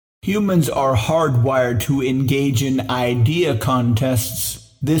Humans are hardwired to engage in idea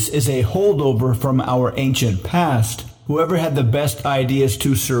contests. This is a holdover from our ancient past. Whoever had the best ideas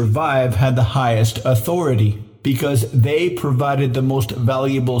to survive had the highest authority, because they provided the most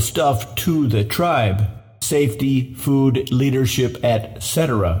valuable stuff to the tribe. Safety, food, leadership,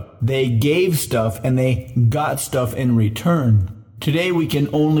 etc. They gave stuff and they got stuff in return. Today we can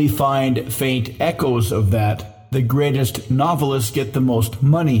only find faint echoes of that. The greatest novelists get the most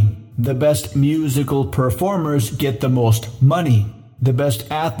money. The best musical performers get the most money. The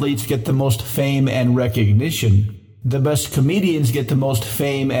best athletes get the most fame and recognition. The best comedians get the most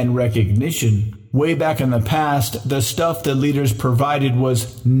fame and recognition. Way back in the past, the stuff the leaders provided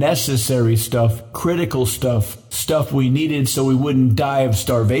was necessary stuff, critical stuff, stuff we needed so we wouldn't die of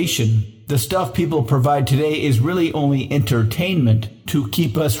starvation. The stuff people provide today is really only entertainment to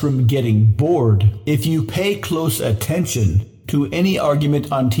keep us from getting bored. If you pay close attention to any argument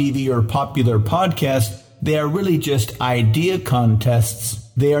on TV or popular podcast, they are really just idea contests.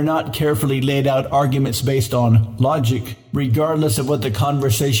 They are not carefully laid out arguments based on logic. Regardless of what the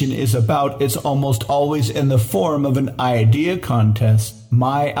conversation is about, it's almost always in the form of an idea contest.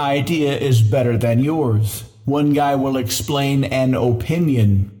 My idea is better than yours. One guy will explain an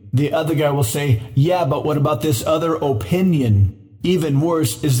opinion. The other guy will say, yeah, but what about this other opinion? Even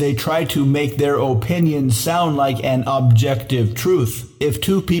worse is they try to make their opinion sound like an objective truth. If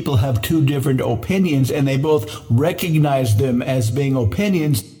two people have two different opinions and they both recognize them as being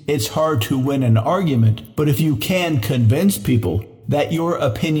opinions, it's hard to win an argument. But if you can convince people that your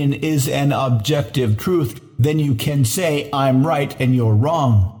opinion is an objective truth, then you can say, I'm right and you're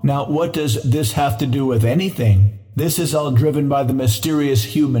wrong. Now, what does this have to do with anything? This is all driven by the mysterious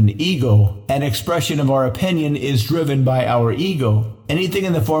human ego. An expression of our opinion is driven by our ego. Anything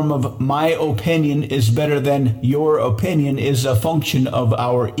in the form of my opinion is better than your opinion is a function of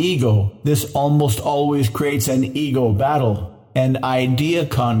our ego. This almost always creates an ego battle, an idea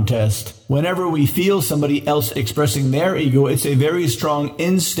contest. Whenever we feel somebody else expressing their ego, it's a very strong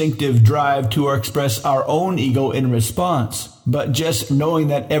instinctive drive to express our own ego in response. But just knowing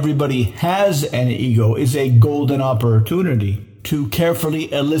that everybody has an ego is a golden opportunity to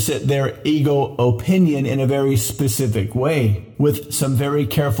carefully elicit their ego opinion in a very specific way, with some very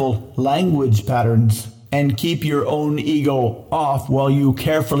careful language patterns, and keep your own ego off while you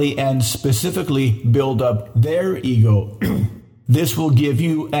carefully and specifically build up their ego. This will give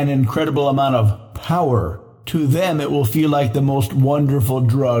you an incredible amount of power. To them, it will feel like the most wonderful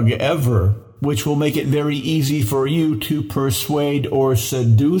drug ever, which will make it very easy for you to persuade or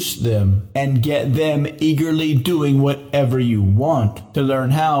seduce them and get them eagerly doing whatever you want. To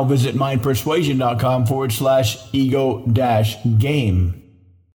learn how, visit mindpersuasion.com/ego-game.